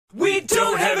We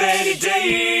don't have any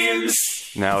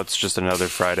dames. Now it's just another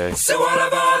Friday. So what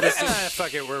about this?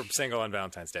 Fuck it, we're single on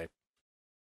Valentine's Day.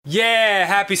 Yeah,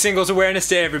 happy Singles Awareness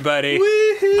Day, everybody.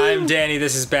 I'm Danny,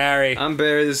 this is Barry. I'm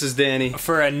Barry, this is Danny.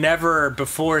 For a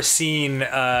never-before-seen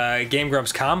Game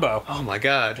Grumps combo. Oh my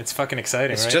god. It's fucking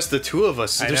exciting, It's right? just the two of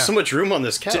us. There's so much room on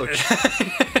this couch.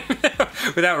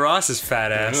 Without Ross's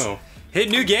fat ass. I know. Hit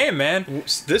new game, man.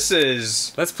 This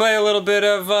is... Let's play a little bit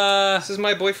of, This is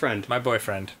my boyfriend. My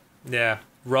boyfriend. Yeah.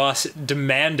 Ross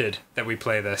demanded that we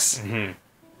play this. Mm-hmm.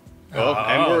 Well,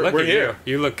 and we're here.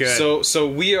 You look good. So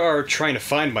we are trying to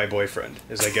find my boyfriend,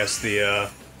 is I guess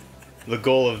the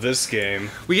goal of this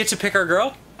game. We get to pick our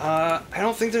girl? I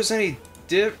don't think there's any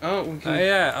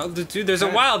yeah, dude, there's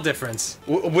a wild difference.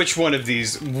 Which one of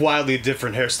these wildly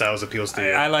different hairstyles appeals to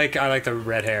you? I like the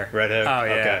red hair. Red hair? Oh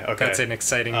yeah, Okay. That's an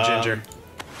exciting ginger.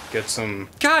 Get some...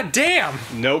 God damn!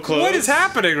 No clothes. What is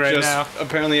happening right now?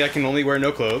 Apparently I can only wear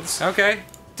no clothes. Okay,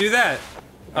 do that.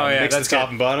 Oh yeah, mix that's the top good.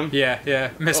 and bottom? Yeah,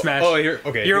 mismatch. Oh,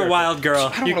 okay. You're a wild girl.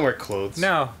 I don't want to wear clothes.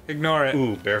 No, ignore it.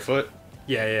 Ooh, barefoot?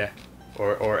 Yeah.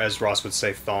 Or as Ross would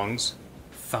say, thongs.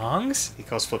 Thongs? He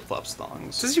calls flip-flops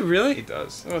thongs. Does he really? He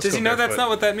does. Does he know that's not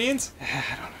what that means? I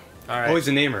don't know. Alright. Oh, he's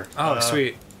a namer. Oh,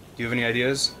 sweet. Do you have any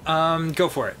ideas? Go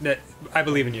for it. I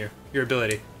believe in you. Your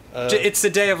ability. It's the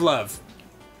day of love.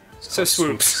 So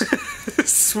swoops.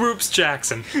 Swoops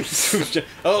Jackson.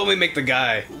 Oh, let me make the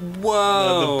guy.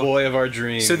 Whoa. The boy of our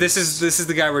dreams. So this is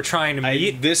the guy we're trying to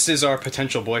meet? This is our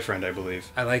potential boyfriend, I believe.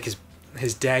 I like his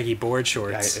daggy board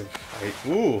shorts.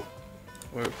 Ooh.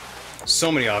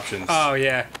 So many options. Oh,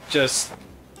 yeah. Just...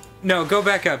 No, go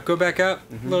back up. Go back up.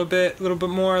 A little bit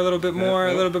more, a little bit more,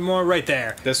 a little bit more. Right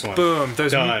there. This one. Boom.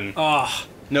 Those done. Oh.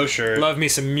 No shirt. Love me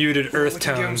some muted earth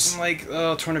Give him tones. some, like,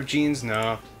 torn up jeans?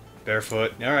 No.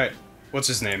 Barefoot. Alright. What's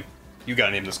his name? You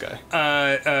gotta name this guy.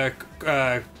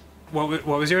 What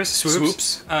was yours?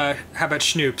 Swoops? How about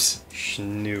Schnoops?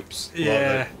 Schnoops.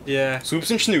 Yeah. Swoops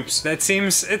and Schnoops. It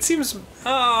seems,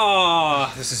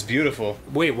 oh. This is beautiful.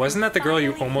 Wait, wasn't that the girl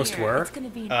you almost were? It's gonna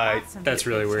be an awesome That's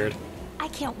really weird. I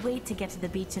can't wait to get to the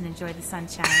beach and enjoy the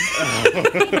sunshine.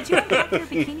 Hey, did you unpack your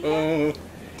bikini yet?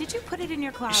 Did you put it in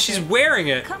your closet? She's wearing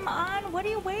it. Come on, what are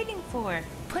you waiting for?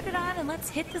 Put it on and let's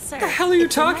hit the surf. What the hell are you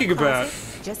It's in my talking about?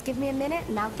 closet. Just give me a minute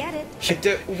and I'll get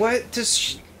it. What does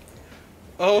she...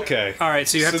 Okay. Alright,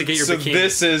 so you have to get your bikini. So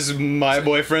this is my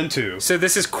boyfriend too. So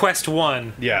this is quest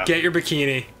 1. Yeah. Get your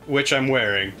bikini. Which I'm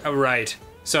wearing. Oh, right.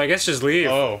 So I guess just leave.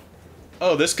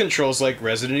 Oh, this controls like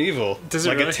Resident Evil. Does it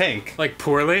like really? a tank. Like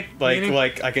poorly?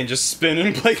 Like I can just spin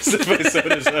in place if I so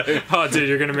desire. Oh, dude,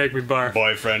 you're gonna make me barf.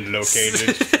 Boyfriend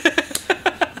located.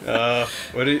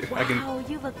 What do you... Wow,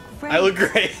 you look great. I look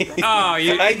great. Oh,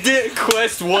 I did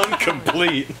quest 1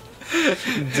 complete.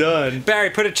 Done. Barry,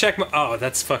 put a check mark. Oh,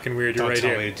 that's fucking weird. You're Don't right tell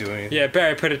here. me to do anything. Yeah,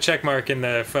 Barry, put a check mark in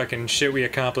the fucking shit we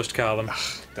accomplished column.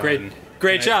 Done.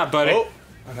 Great job, buddy.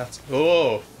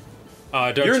 Oh.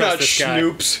 Don't You're trust not this guy.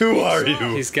 Schnoops. Who are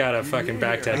you? He's got a fucking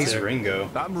back tattoo. He's Ringo.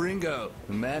 I'm Ringo,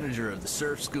 the manager of the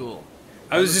surf school.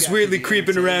 I was just weirdly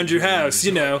creeping around your house,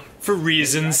 you know, for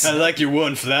reasons. I like your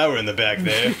one flower in the back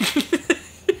there.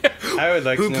 I would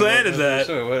like Who to know planted that?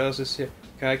 So what else is here?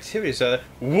 Activities are there?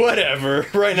 Whatever.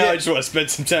 Right now I just want to spend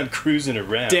some time cruising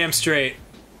around. Damn straight.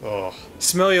 Oh.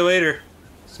 Smell you later.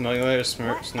 Smell you later,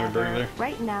 Snurburger.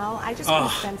 Right now, I just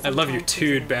want to Oh, spend I some love time your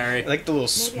tood, kissing. Barry. I like the little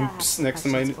swoops next to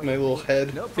my little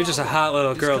head. You're just a hot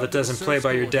little girl that doesn't play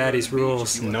by your daddy's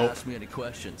rules. Nope. Ask me any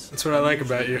questions. That's what I like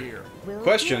about you. Will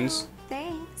Questions? do.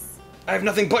 Thanks. I have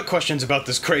nothing but questions about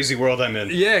this crazy world I'm in.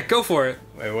 Yeah, go for it.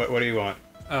 Wait, what do you want?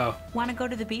 Oh. Want to go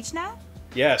to the beach now?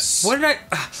 Yes. What did I...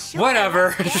 Sure,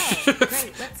 whatever. let's go.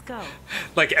 Great, let's go.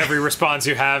 Like, every response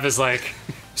you have is, like,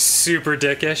 super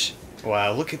dickish.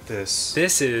 Wow, look at this.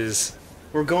 This is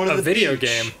We're going to a the video beach.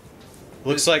 game.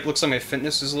 Looks like my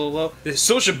fitness is a little low.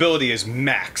 Sociability is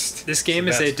maxed. This game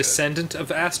is So a that's good. descendant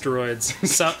of asteroids.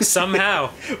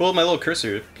 Somehow. Well, my little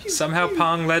cursor. Somehow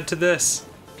Pong led to this.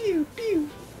 Pew, pew.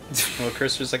 My little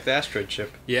cursor's like the asteroid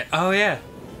ship. Yeah. Oh, yeah.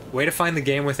 Way to find the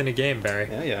game within a game, Barry.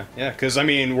 Yeah. Because, I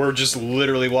mean, we're just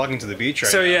literally walking to the beach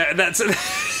right So, now. yeah, that's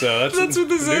that's what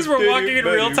this is? We're walking in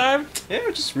real time? Yeah,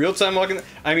 we're just real time walking.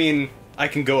 I mean, I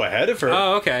can go ahead of her.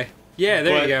 Oh, okay. Yeah,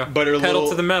 there you go. But her Pedal little,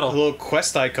 to the metal. her little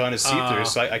quest icon is see-through, Oh.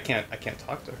 so I can't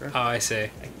talk to her. Oh, I see.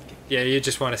 Yeah, you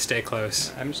just want to stay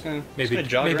close. I'm just gonna Maybe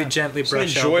jog maybe around. gently Just gonna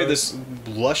brush enjoy elbows.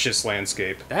 this luscious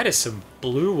landscape. That is some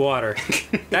blue water.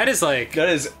 That is like... That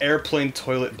is airplane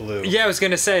toilet blue. Yeah, I was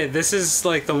gonna say, this is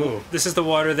like Ooh. this is the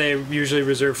water they usually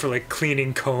reserve for like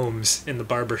cleaning combs in the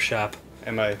barber shop.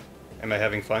 Am I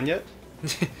having fun yet?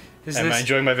 Is Am this... I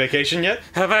enjoying my vacation yet?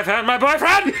 Have I found my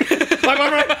boyfriend? My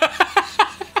boyfriend!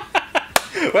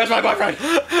 Where's my boyfriend?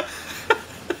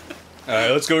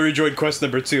 Alright, let's go rejoin quest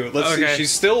number 2. Let's see.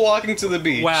 She's still walking to the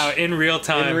beach. Wow, in real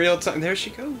time. In real time. There she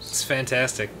goes. It's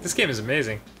fantastic. This game is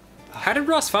amazing. How did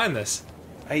Ross find this?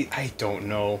 I don't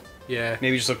know. Yeah.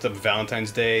 Maybe just looked up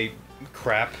Valentine's Day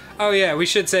crap. Oh yeah, we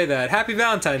should say that. Happy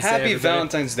Valentine's Day, Happy everybody.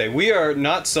 Valentine's Day. We are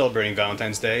not celebrating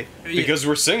Valentine's Day because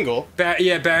we're single.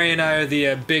 Yeah, Barry and I are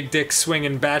the big dick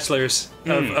swinging bachelors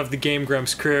of the Game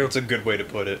Grumps crew. That's a good way to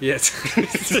put it. Yeah,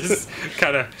 just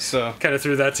kind of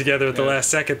threw that together at the last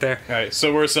second there. All right,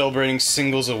 so we're celebrating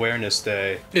Singles Awareness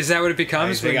Day. Is that what it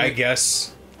becomes? I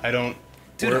guess. I don't.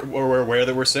 We're aware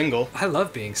that we're single. I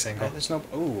love being single. There's no.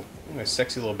 Ooh, a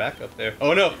sexy little backup there.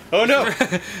 Oh no! Oh no!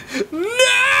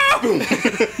 No!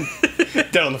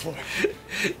 Down on the floor.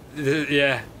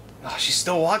 Yeah. Oh, she's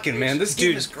still walking, man. This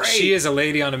game is great. She is a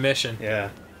lady on a mission. Yeah.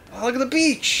 Oh, look at the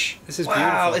beach. This is wow,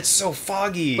 beautiful. It's so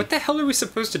foggy. What the hell are we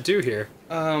supposed to do here?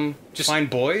 Just find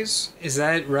boys. Is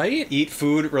that right? Eat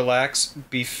food, relax,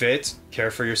 be fit, care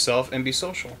for yourself, and be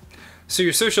social. So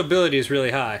your sociability is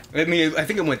really high. I mean, I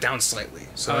think it went down slightly.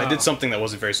 So I did something that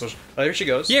wasn't very social. Oh, there she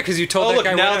goes. Yeah, because you told that look,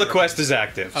 guy now whatever. the quest is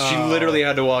active. She literally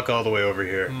had to walk all the way over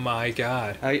here. My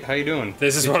God. How you doing?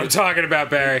 This is what I'm talking about,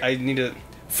 Barry. I need to...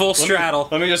 Full straddle.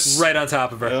 Let me just... Right on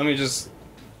top of her. Let me just...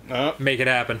 Oh, Make it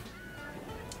happen.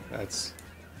 that's...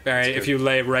 Barry, if you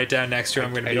lay right down next to her,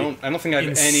 I'm going to be I don't think I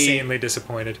have insanely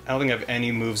disappointed. I don't think I have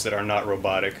any moves that are not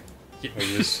robotic.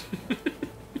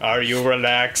 Are you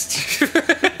relaxed?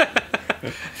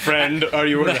 Friend, are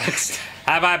you relaxed?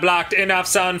 Have I blocked enough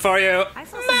sun for you? I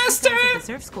saw some kids at the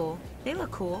surf school. They look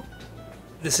cool.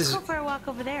 This Let's is... go for a walk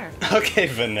over there. Okay,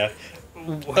 Vanessa.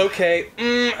 Okay,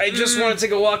 I just want to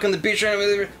take a walk on the beach.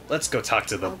 Let's go talk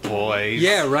to the boys.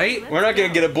 Yeah, right? We're not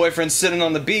gonna get a boyfriend sitting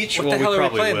on the beach. What Well, the hell we are we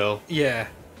probably playing? will. Yeah.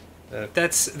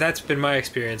 That's been my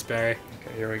experience, Barry.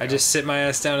 Okay, here we go. I just sit my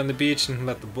ass down on the beach and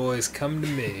let the boys come to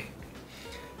me.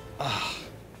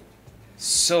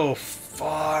 So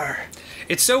far.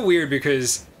 It's so weird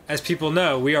because, as people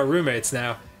know, we are roommates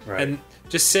now. Right. And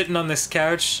just sitting on this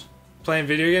couch playing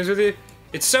video games with you,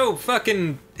 it's so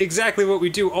fucking exactly what we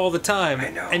do all the time. I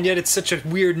know. And yet it's such a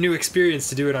weird new experience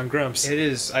to do it on Grumps. It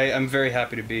is. I'm very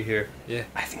happy to be here. Yeah.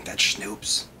 I think that's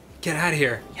Snoops. Get out of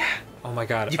here. Yeah. Oh my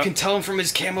God. You can tell him from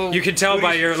his camo. You can tell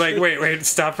by your, like, wait,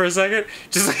 stop for a second.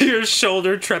 Just like your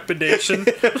shoulder trepidation.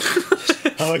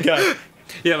 Oh my God.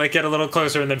 Yeah, like get a little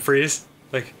closer and then freeze.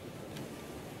 Like,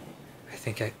 I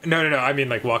think I... No, I mean,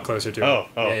 like, walk closer to it. Oh.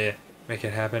 Yeah. Make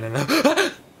it happen and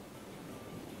then...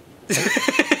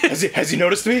 Has he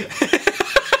noticed me?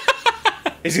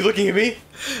 Is he looking at me?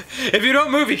 If you don't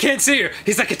move, he can't see you.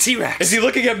 He's like a T-Rex. Is he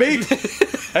looking at me?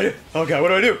 Oh God, what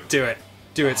do I do? Do it.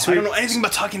 I Sweet. don't know anything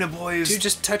about talking to boys. Dude,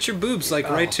 just touch your boobs, like,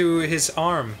 right to his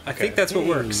arm. I think that's what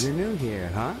works. You're new here,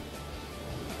 huh?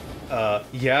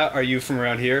 Yeah, are you from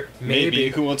around here? Maybe.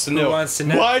 Who wants to Who know? wants to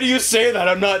know? Why do you say that?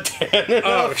 I'm not tan enough.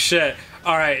 Oh, shit.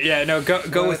 All right, yeah, no,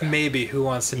 go with maybe. Who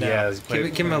wants to know? Yeah, let's play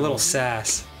give him a little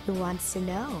sass. Who wants to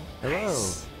know? Hello.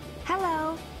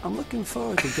 Hello. I'm looking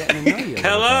forward to getting to know you. a little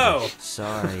Hello. better.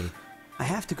 Sorry. I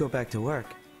have to go back to work.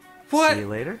 What? See you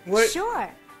later. What? Sure.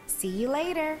 See you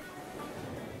later.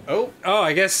 Oh, Oh,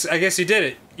 I guess you did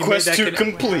it. You quest made that 2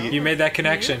 complete. You made that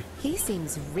connection. He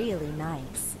seems really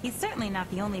nice. He's certainly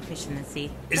not the only fish in the sea.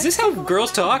 Is this how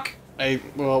girls talk? Is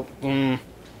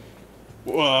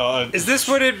this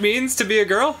what it means to be a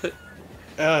girl?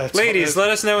 Ladies, let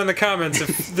us know in the comments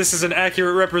if this is an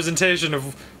accurate representation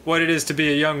of what it is to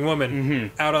be a young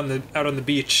woman out on the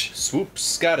beach.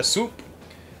 Swoops, got a swoop.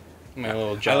 My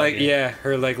little I job. like, yeah,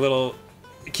 her like little,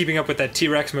 keeping up with that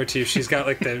T-Rex motif. She's got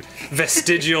like the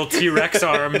vestigial T-Rex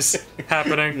arms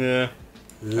happening. Yeah.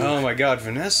 Oh my God,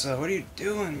 Vanessa, what are you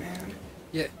doing, man?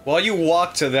 Yeah. While you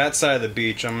walk to that side of the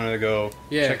beach, I'm gonna go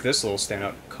Yeah. check this little stand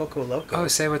out. Coco Loco. Oh,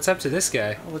 say what's up to this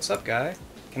guy. Oh, what's up, guy?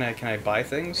 Can I buy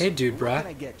things? Hey, dude, brah.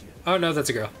 Oh no, that's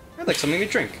a girl. I'd like something to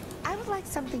drink. I would like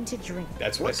something to drink.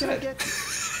 That's what I said.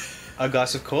 A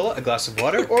glass of cola, a glass of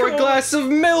water, or a glass of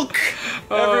milk.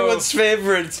 Oh. Everyone's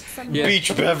favorite Yeah.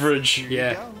 beach beverage.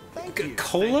 Yeah.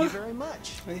 Cola?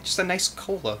 Just a nice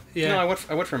cola. Yeah. No,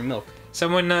 I went for milk.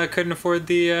 Someone couldn't afford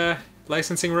the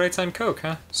licensing rights on Coke,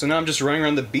 huh? So now I'm just running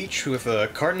around the beach with a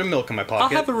carton of milk in my I'll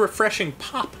pocket. have a refreshing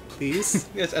pop, please.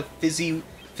 It's a fizzy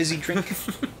drink.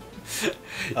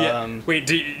 Yeah. Wait,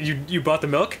 you bought the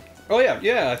milk? Oh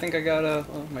yeah. I think I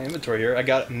got my inventory here. I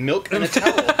got milk and a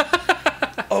towel.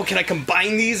 Oh, can I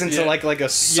combine these into Yeah. like a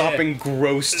sopping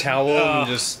gross towel and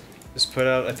just put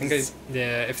out? I think I.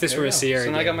 Yeah, if this There were we a go. Sierra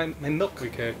So now I got game, my milk. we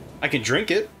could. I can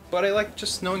drink it, but I like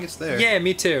just knowing it's there. Yeah,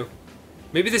 me too.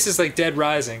 Maybe this is like Dead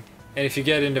Rising. And if you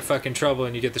get into fucking trouble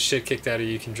and you get the shit kicked out of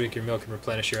you, you can drink your milk and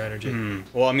replenish your energy.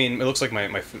 Well, I mean, it looks like my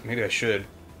maybe I should.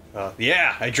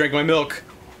 Yeah, I drank my milk.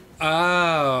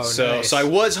 Oh, nice. So I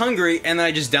was hungry, and then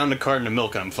I just downed a carton of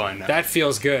milk, and I'm fine now. That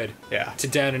feels good. Yeah. To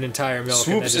down an entire milk.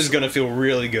 and then Swoops just is gonna feel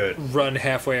really good. run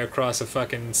halfway across a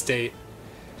fucking state.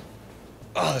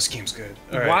 Oh, this game's good.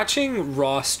 All right. Watching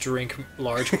Ross drink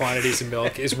large quantities of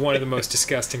milk is one of the most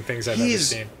disgusting things I've ever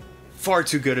seen. Far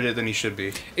too good at it than he should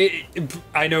be.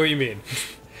 I know what you mean.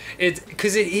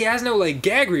 Because he has no like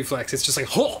gag reflex. It's just like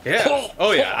Yeah.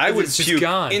 Oh yeah, I would it's just puke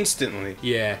gone. instantly.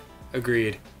 Yeah,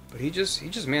 agreed. But he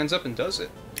just mans up and does it.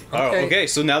 Okay. Oh, okay.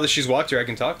 So now that she's walked here, I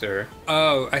can talk to her.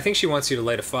 Oh, I think she wants you to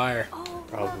light a fire. Oh,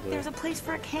 Probably. look, there's a place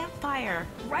for a campfire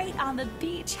right on the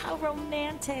beach. How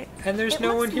romantic. And there's It no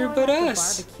looks one here more but like a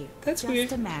us. barbecue. That's Just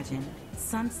weird. imagine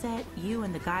sunset, you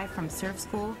and the guy from surf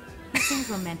school. He sings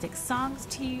romantic songs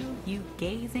to you, you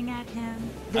gazing at him.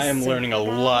 I am learning a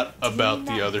lot about Team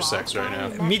the that other sex right ball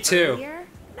now. guy Me met too. earlier?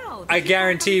 No, I the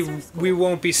guarantee people from surf we school.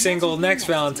 won't be single Imagine next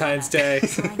you Valentine's to Day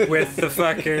Joanna. with the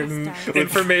fucking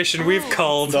information we've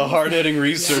culled. The hard-hitting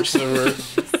research that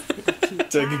we're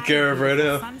taking care of right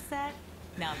now. Sunset?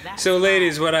 Now that's So,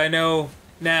 ladies, hot. what I know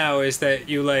now is that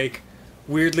you like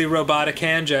weirdly robotic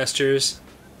hand gestures,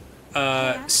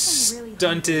 I'm feeling really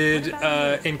stunted hungry. What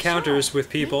about you? encounters Sure. with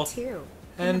people, Me too.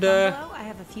 In and the bungalow, I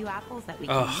have a few apples that we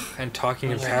can eat. and talking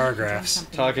in Maybe we can drink paragraphs.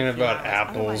 something Talking in a few about hours,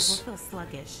 apples. Otherwise we'll feel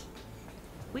sluggish.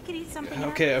 We could eat something.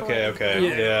 Okay. Yeah.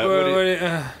 Yeah.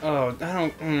 What, Oh, I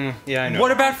don't. Yeah, I know.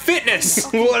 what about fitness?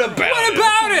 What about What it?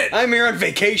 about it? I'm here on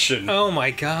vacation. Oh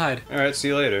my God, All right. See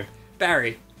you later.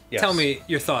 Barry, Yes. tell me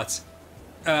your thoughts.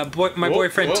 My Whoa,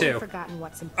 boyfriend whoa. too. Forgotten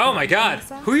what's Oh important, my God,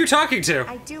 Vanessa. who are you talking to?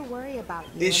 I do worry about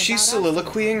you. Is and she about us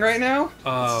soliloquying right now?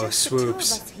 Oh, It's just the two of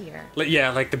swoops. us here. Yeah,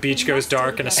 like the beach We goes must do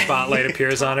dark and a together. spotlight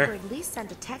appears on Or her. at least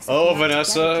send a text Oh, if we have to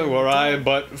Vanessa, get it were I during the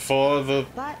but for the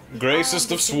But we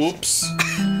gracest are on of vacation.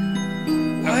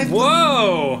 swoops.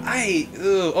 Whoa!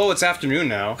 Oh, it's afternoon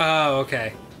now. Oh,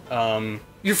 okay. Um.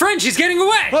 Your friend, she's getting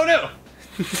away! Oh no!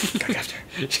 Back after.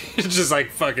 Just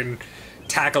like fucking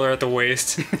tackle her at the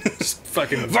waist. Just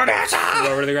fucking Vanessa!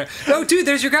 throw her to the ground. Oh, dude,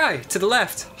 there's your guy to the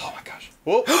left. Oh my gosh.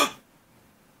 Whoa.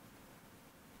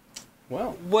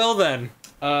 Well, Well then,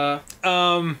 that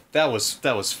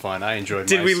was fun. I enjoyed.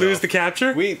 did we myself. lose the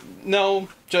capture? No,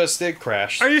 just it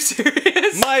crashed. Are you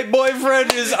serious? My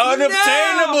boyfriend is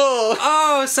unobtainable.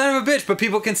 Oh, son of a bitch! But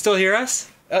people can still hear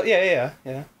us. Yeah.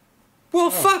 Well,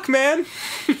 fuck, man.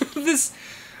 This.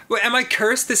 Wait, am I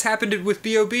cursed? This happened with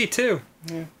B.O.B. too.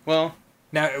 Well,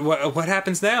 Now, what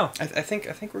happens now? I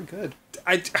think we're good.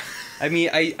 I I mean,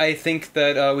 I think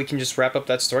that we can just wrap up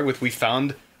that story with we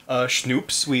found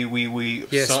Schnoops.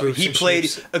 Yeah, Swoops he and played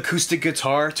Schnoops. acoustic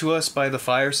guitar to us by the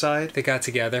fireside. They got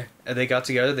together. And they got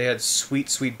together. They had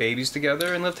sweet babies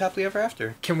together and lived happily ever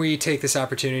after. Can we take this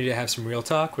opportunity to have some real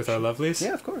talk with our lovelies?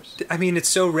 Yeah, of course. I mean, it's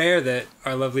so rare that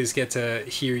our lovelies get to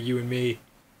hear you and me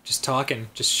just talking,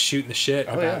 just shooting the shit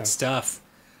Oh, about yeah. stuff.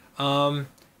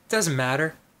 Doesn't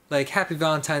matter. Like, happy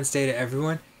Valentine's Day to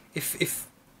everyone. If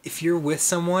you're with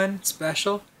someone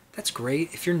special, that's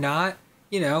great. If you're not,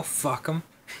 fuck them.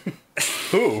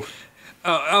 Who?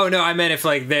 Oh no, I meant if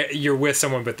like you're with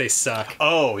someone but they suck.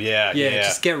 Oh yeah. Yeah,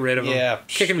 just get rid of them. Yeah,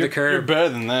 Kick them to the curb. You're better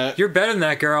than that. You're better than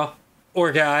that girl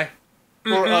or guy.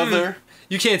 or other.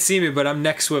 You can't see me, but I'm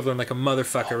neck swiveling like a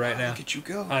motherfucker right now. Look at you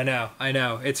go. I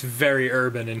know. It's very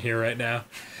urban in here right now.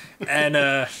 And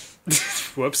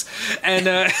whoops. And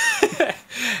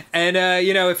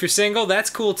if you're single, that's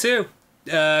cool too.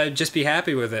 Just be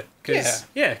happy with it.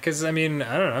 Cause I mean,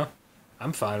 I don't know.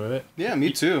 I'm fine with it. Yeah,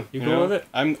 me too. You go with it?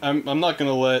 I'm not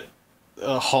gonna let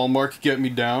Hallmark get me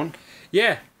down.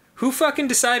 Yeah. Who fucking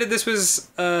decided this was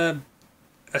a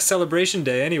celebration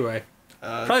day anyway?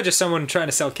 Probably just someone trying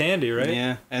to sell candy, right?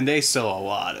 Yeah, and they sell a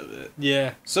lot of it.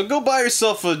 Yeah. So go buy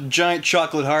yourself a giant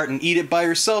chocolate heart and eat it by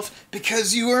yourself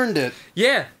because you earned it.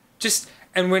 Yeah.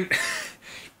 And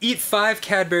eat 5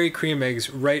 Cadbury cream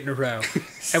eggs right in a row.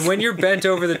 And when you're bent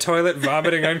over the toilet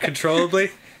vomiting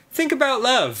uncontrollably, think about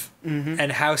love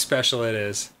and how special it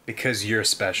is. Because you're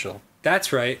special.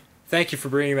 That's right. Thank you for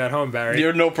bringing that home, Barry.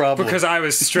 You're no problem. Because I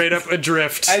was straight up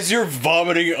adrift. As you're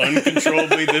vomiting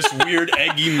uncontrollably this weird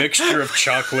eggy mixture of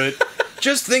chocolate,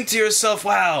 just think to yourself,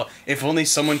 wow, if only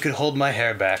someone could hold my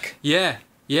hair back. Yeah.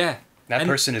 That And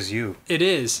person is you. It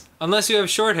is. Unless you have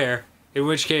short hair, in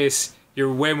which case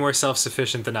you're way more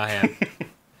self-sufficient than I am.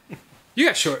 You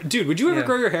got short. Dude, would you ever Yeah.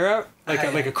 grow your hair out?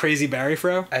 Like a crazy Barry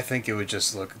fro? I think it would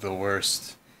just look the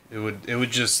worst. It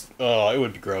would just, it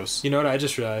would be gross. You know what I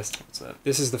just realized? What's that?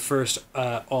 This is the first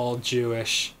all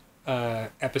Jewish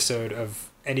episode of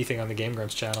anything on the Game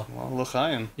Grumps channel. Well,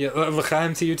 l'chaim. Yeah,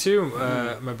 l'chaim to you too,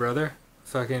 my brother.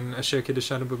 Fucking asher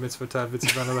kiddushanu b'mitzvotav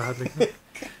v'tzivanu lahadlik.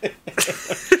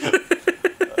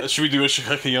 Should we do a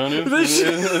shechakiyanu?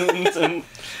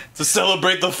 To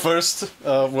celebrate the first,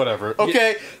 whatever.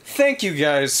 Okay, thank you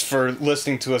guys for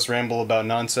listening to us ramble about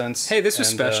nonsense. Hey, this was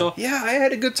special. Yeah, I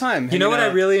had a good time. You know what I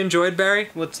really enjoyed, Barry?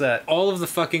 What's that? All of the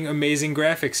fucking amazing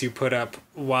graphics you put up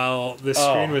while the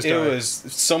screen was going. It was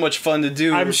so much fun to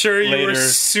do. I'm sure you were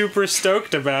super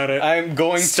stoked about it. I'm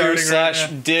going Starting to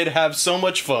right did have so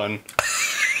much fun.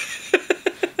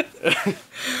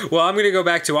 Well, I'm gonna go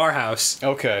back to our house.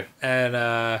 Okay. And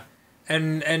I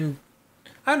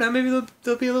don't know, maybe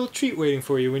there'll be a little treat waiting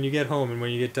for you when you get home and when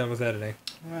you get done with editing.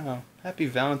 Wow. Happy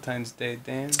Valentine's Day,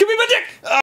 Dan. Scooby